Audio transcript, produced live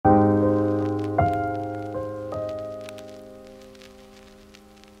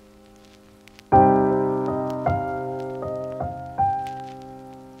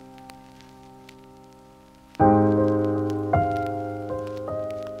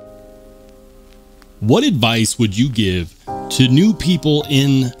What advice would you give to new people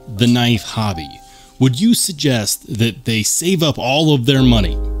in the knife hobby? Would you suggest that they save up all of their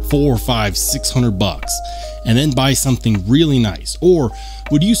money, $400, $500, $600, and then buy something really nice? Or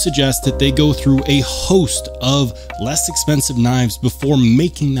would you suggest that they go through a host of less expensive knives before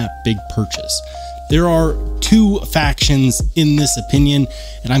making that big purchase? There are two factions in this opinion,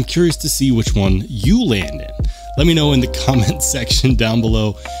 and I'm curious to see which one you land in. Let me know in the comment section down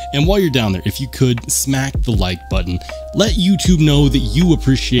below. And while you're down there, if you could smack the like button, let YouTube know that you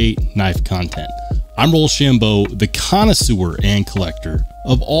appreciate knife content. I'm Rollshambo, the connoisseur and collector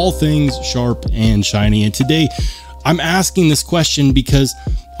of all things sharp and shiny. And today I'm asking this question because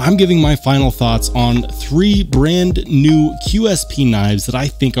I'm giving my final thoughts on 3 brand new QSP knives that I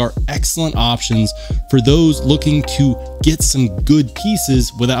think are excellent options for those looking to get some good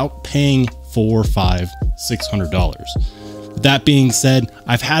pieces without paying $400, $500, $600. With that being said,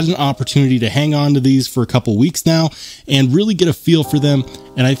 I've had an opportunity to hang on to these for a couple weeks now and really get a feel for them,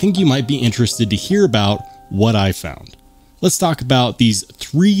 and I think you might be interested to hear about what I found. Let's talk about these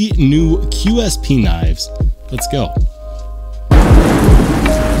 3 new QSP knives. Let's go.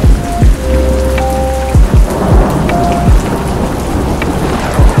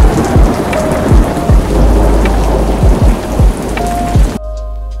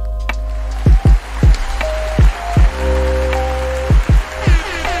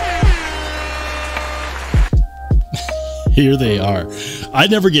 Here they are. I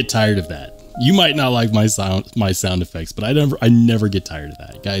never get tired of that. You might not like my sound effects, but I never get tired of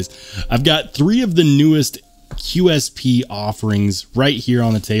that. Guys, I've got 3 of the newest QSP offerings right here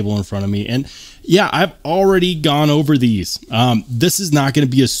on the table in front of me. And yeah, I've already gone over these. This is not going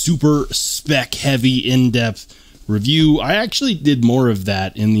to be a super spec heavy in-depth review. I actually did more of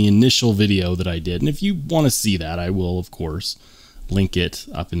that in the initial video that I did. And if you want to see that, I will, of course, link it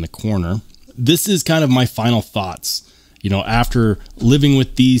up in the corner. This is kind of my final thoughts. You know, after living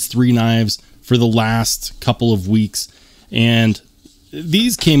with these 3 knives for the last couple of weeks, and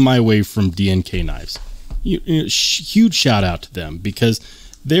these came my way from D&K Knives. Huge shout out to them because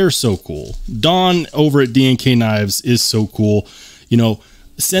they're so cool. Don over at D&K Knives is so cool. You know,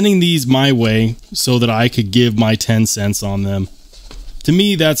 sending these my way so that I could give my 10 cents on them. To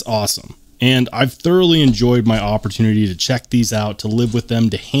me, that's awesome. And I've thoroughly enjoyed my opportunity to check these out, to live with them,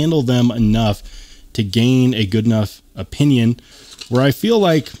 to handle them enough to gain a good enough opinion where I feel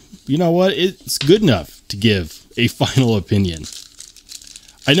like, you know what, it's good enough to give a final opinion.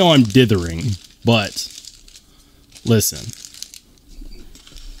 I know I'm dithering, but listen,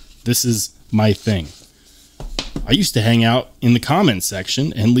 this is my thing. I used to hang out in the comment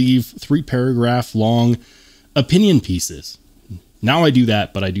section and leave 3-paragraph long opinion pieces. Now I do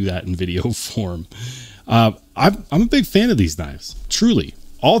that, but I do that in video form. I'm a big fan of these knives, truly.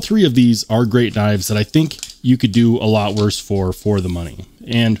 All 3 of these are great knives that I think you could do a lot worse for the money.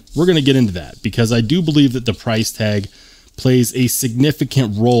 And we're going to get into that because I do believe that the price tag plays a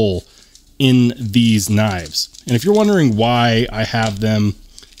significant role in these knives. And if you're wondering why I have them,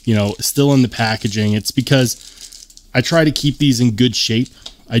 you know, still in the packaging, it's because I try to keep these in good shape.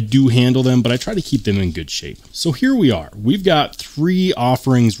 I do handle them, but I try to keep them in good shape. So here we are. We've got 3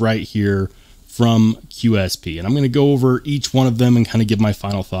 offerings right here from QSP, and I'm going to go over each one of them and kind of give my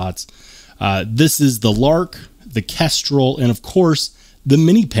final thoughts. This is the Lark, the Kestrel, and of course the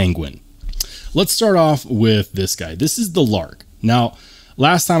Mini Penguin. Let's start off with this guy. This is the Lark. Now,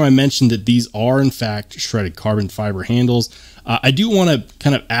 last time I mentioned that these are in fact shredded carbon fiber handles. I do want to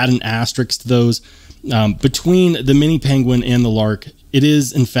kind of add an asterisk to those. Between the Mini Penguin and the Lark, it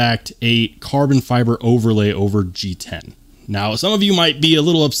is in fact a carbon fiber overlay over G10. Now, some of you might be a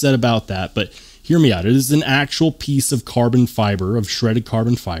little upset about that, but hear me out. It is an actual piece of carbon fiber, of shredded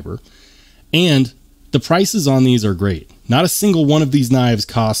carbon fiber, and the prices on these are great. Not a single one of these knives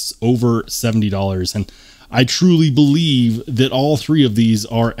costs over $70, and I truly believe that all 3 of these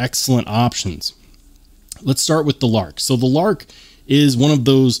are excellent options. Let's start with the Lark. So the Lark is one of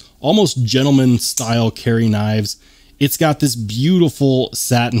those almost gentleman style carry knives. It's got this beautiful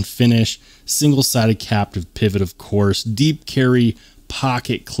satin finish, single-sided captive pivot, of course, deep carry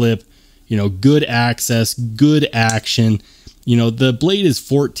pocket clip, you know, good access, good action. You know, the blade is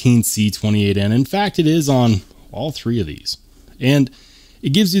 14C28N. In fact, it is on all 3 of these. And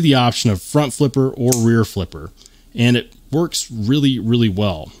it gives you the option of front flipper or rear flipper. And it works really, really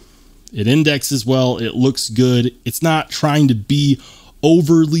well. It indexes well. It looks good. It's not trying to be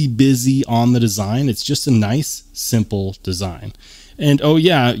overly busy on the design. It's just a nice, simple design. And oh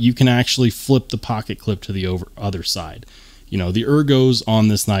yeah, you can actually flip the pocket clip to the other side. You know, the ergos on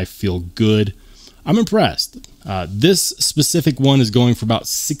this knife feel good. I'm impressed. This specific one is going for about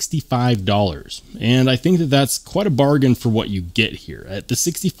 $65, and I think that that's quite a bargain for what you get here. At the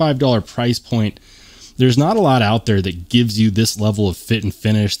 $65 price point, there's not a lot out there that gives you this level of fit and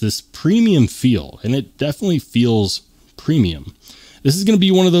finish, this premium feel, and it definitely feels premium. This is going to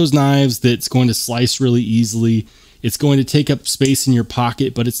be one of those knives that's going to slice really easily. It's going to take up space in your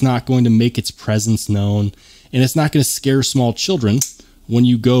pocket, but it's not going to make its presence known, and it's not going to scare small children when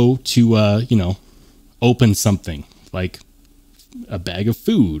you go to, you know, open something like a bag of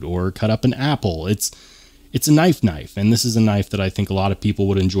food or cut up an apple. It's a knife, and this is a knife that I think a lot of people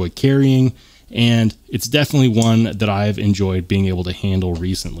would enjoy carrying, and it's definitely one that I've enjoyed being able to handle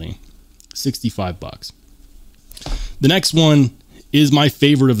recently. 65 bucks. The next one is my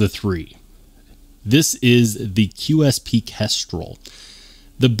favorite of the three. This is the QSP Kestrel.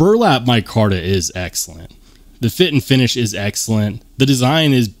 The burlap micarta is excellent. The fit and finish is excellent. The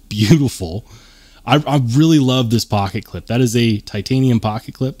design is beautiful. I really love this pocket clip. That is a titanium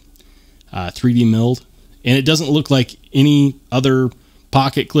pocket clip, 3D milled, and it doesn't look like any other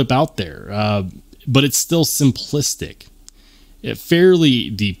pocket clip out there, but it's still simplistic. Fairly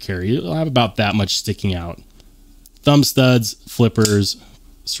deep carry. It'll have about that much sticking out. Thumb studs, flippers,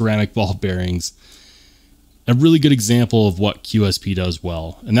 ceramic ball bearings. A really good example of what QSP does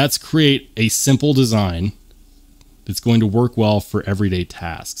well, and that's create a simple design that's going to work well for everyday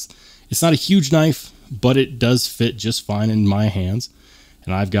tasks. It's not a huge knife, but it does fit just fine in my hands.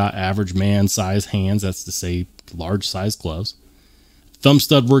 And I've got average man size hands, that's to say large size gloves. Thumb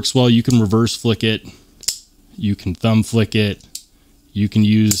stud works well. You can reverse flick it. You can thumb flick it. You can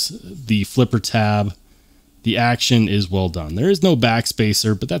use the flipper tab. The action is well done. There is no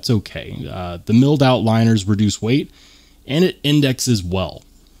backspacer, but that's okay. The milled out liners reduce weight, and it indexes well.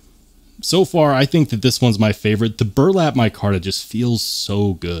 So far, I think that this one's my favorite. The burlap micarta just feels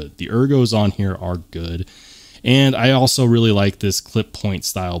so good. The ergos on here are good. And I also really like this clip point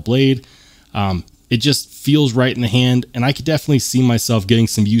style blade. It just feels right in the hand, and I could definitely see myself getting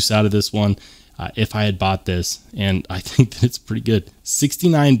some use out of this one if I had bought this, and I think that it's pretty good.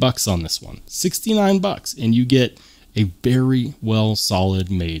 69 bucks on this one. 69 bucks, and you get a very well solid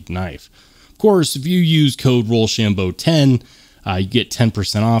made knife. Of course, if you use code Rollshambo10, you get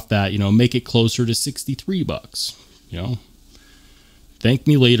 10% off that, you know, make it closer to 63 bucks, you know. Thank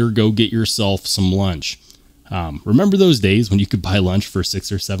me later, go get yourself some lunch. Remember those days when you could buy lunch for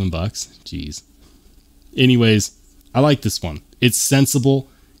 $6 or $7? Jeez. Anyways, I like this one. It's sensible.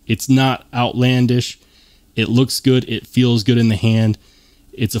 It's not outlandish. It looks good. It feels good in the hand.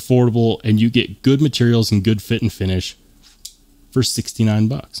 It's affordable, and you get good materials and good fit and finish for 69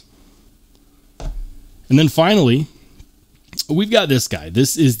 bucks. And then finally, we've got this guy.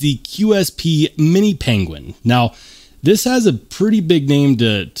 This is the QSP Mini Penguin. Now, this has a pretty big name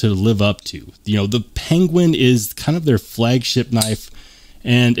to live up to. You know, the Penguin is kind of their flagship knife,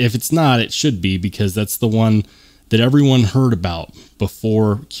 and if it's not, it should be, because that's the one that everyone heard about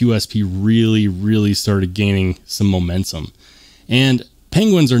before QSP really started gaining some momentum. And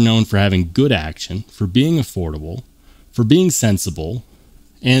Penguins are known for having good action, for being affordable, for being sensible,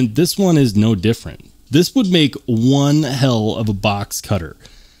 and this one is no different. This would make one hell of a box cutter.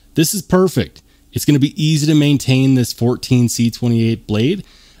 This is perfect. It's going to be easy to maintain this 14C28 blade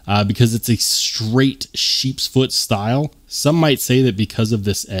because it's a straight sheep's foot style. Some might say that because of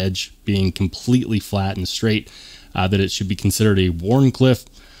this edge being completely flat and straight, that it should be considered a Wharncliffe.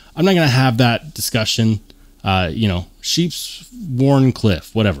 I'm not going to have that discussion. You know, sheep's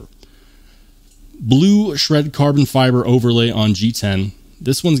Wharncliffe, whatever. Blue shred carbon fiber overlay on G10.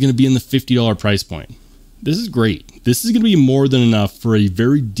 This one's going to be in the $50 price point. This is great. This is going to be more than enough for a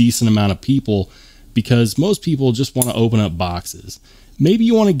very decent amount of people, because most people just want to open up boxes. Maybe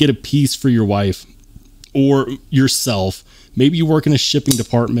you want to get a piece for your wife or yourself. Maybe you work in a shipping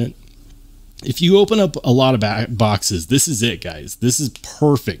department. If you open up a lot of boxes, this is it, guys. This is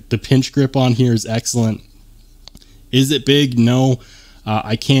perfect. The pinch grip on here is excellent. Is it big? No.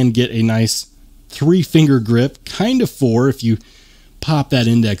 I can get a nice 3-finger grip, kind of 4 if you pop that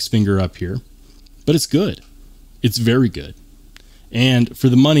index finger up here. But it's good. It's very good. And for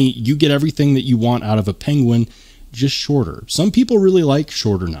the money, you get everything that you want out of a Penguin, just shorter. Some people really like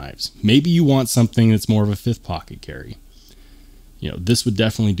shorter knives. Maybe you want something that's more of a 5th pocket carry. You know, this would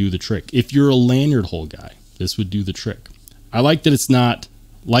definitely do the trick. If you're a lanyard hole guy, this would do the trick. I like that it's not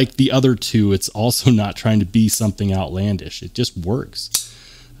like the other two. It's also not trying to be something outlandish. It just works.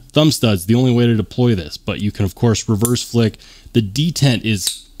 Thumb studs, the only way to deploy this, but you can of course reverse flick. The detent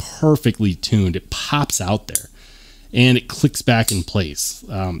is perfectly tuned. It pops out there and it clicks back in place.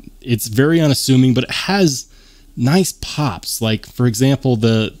 It's very unassuming, but it has nice pops. Like, for example,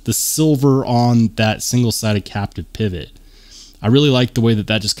 the silver on that single-sided captive pivot. I really like the way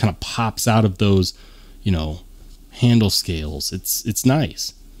that just kind of pops out of those, you know, handle scales. It's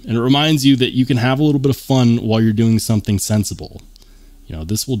nice. And it reminds you that you can have a little bit of fun while you're doing something sensible. You know,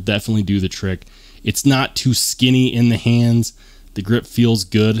 this will definitely do the trick. It's not too skinny in the hands. The grip feels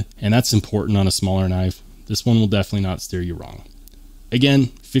good, and that's important on a smaller knife. This one will definitely not steer you wrong. Again,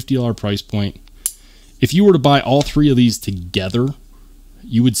 $50 price point. If you were to buy all three of these together,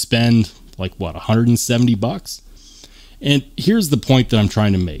 you would spend like what, 170 bucks? And here's the point that I'm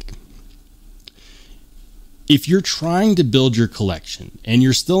trying to make. If you're trying to build your collection and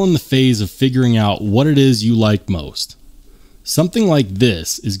you're still in the phase of figuring out what it is you like most, something like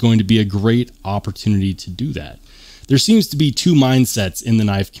this is going to be a great opportunity to do that. There seems to be two mindsets in the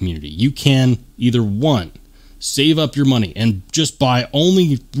knife community. You can either, one, save up your money and just buy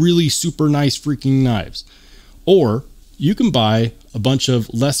only really super nice freaking knives, or you can buy a bunch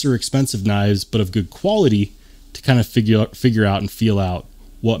of lesser expensive knives but of good quality to kind of figure out and feel out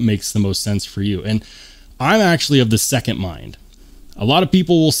what makes the most sense for you. And I'm actually of the second mind. A lot of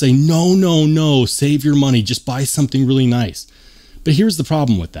people will say, no, save your money, just buy something really nice. But here's the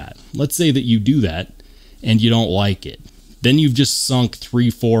problem with that. Let's say that you do that and you don't like it. Then you've just sunk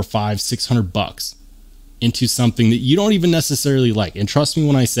 $300, $400, $500, $600 into something that you don't even necessarily like. And trust me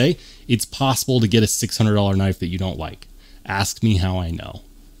when I say, it's possible to get a $600 knife that you don't like. Ask me how I know.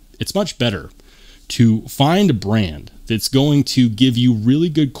 It's much better to find a brand that's going to give you really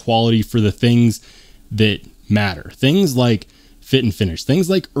good quality for the things that matter. Things like fit and finish, things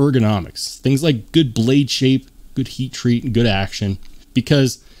like ergonomics, things like good blade shape, good heat treat, and good action.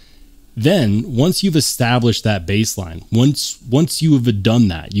 Because then once you've established that baseline, once you have done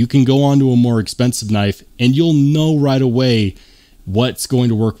that, you can go on to a more expensive knife and you'll know right away what's going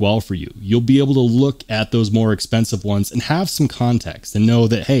to work well for you. You'll be able to look at those more expensive ones and have some context and know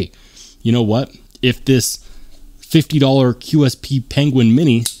that, hey, you know what? If this $50 QSP Penguin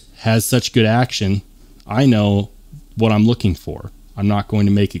Mini has such good action, I know what I'm looking for. I'm not going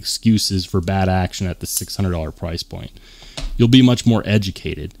to make excuses for bad action at the $600 price point. You'll be much more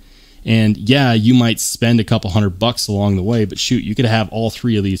educated. And yeah, you might spend a couple $100 along the way, but shoot, you could have all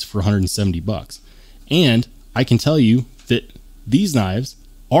three of these for 170 bucks. And I can tell you that these knives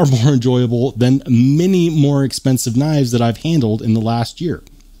are more enjoyable than many more expensive knives that I've handled in the last year.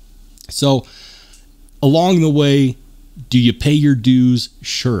 So along the way, do you pay your dues?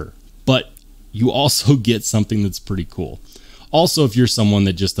 Sure. But you also get something that's pretty cool. Also, if you're someone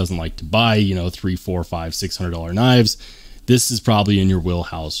that just doesn't like to buy, you know, $300, $400, $500, $600 knives, this is probably in your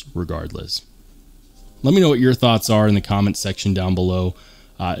wheelhouse regardless. Let me know what your thoughts are in the comment section down below.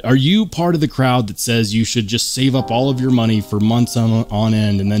 Are you part of the crowd that says you should just save up all of your money for months on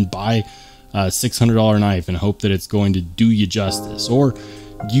end and then buy a $600 knife and hope that it's going to do you justice? Or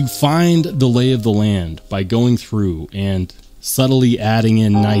do you find the lay of the land by going through and subtly adding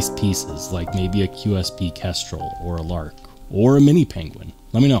in nice pieces like maybe a QSP Kestrel or a Lark or a Mini Penguin?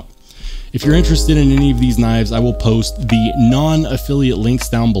 Let me know. If you're interested in any of these knives, I will post the non-affiliate links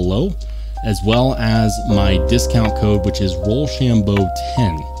down below, as well as my discount code, which is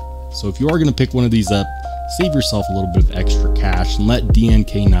Rollshambo10. So if you are going to pick one of these up, save yourself a little bit of extra cash and let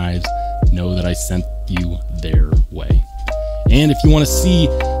DNK Knives know that I sent you their way. And if you want to see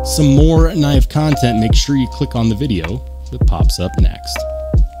some more knife content, make sure you click on the video that pops up next.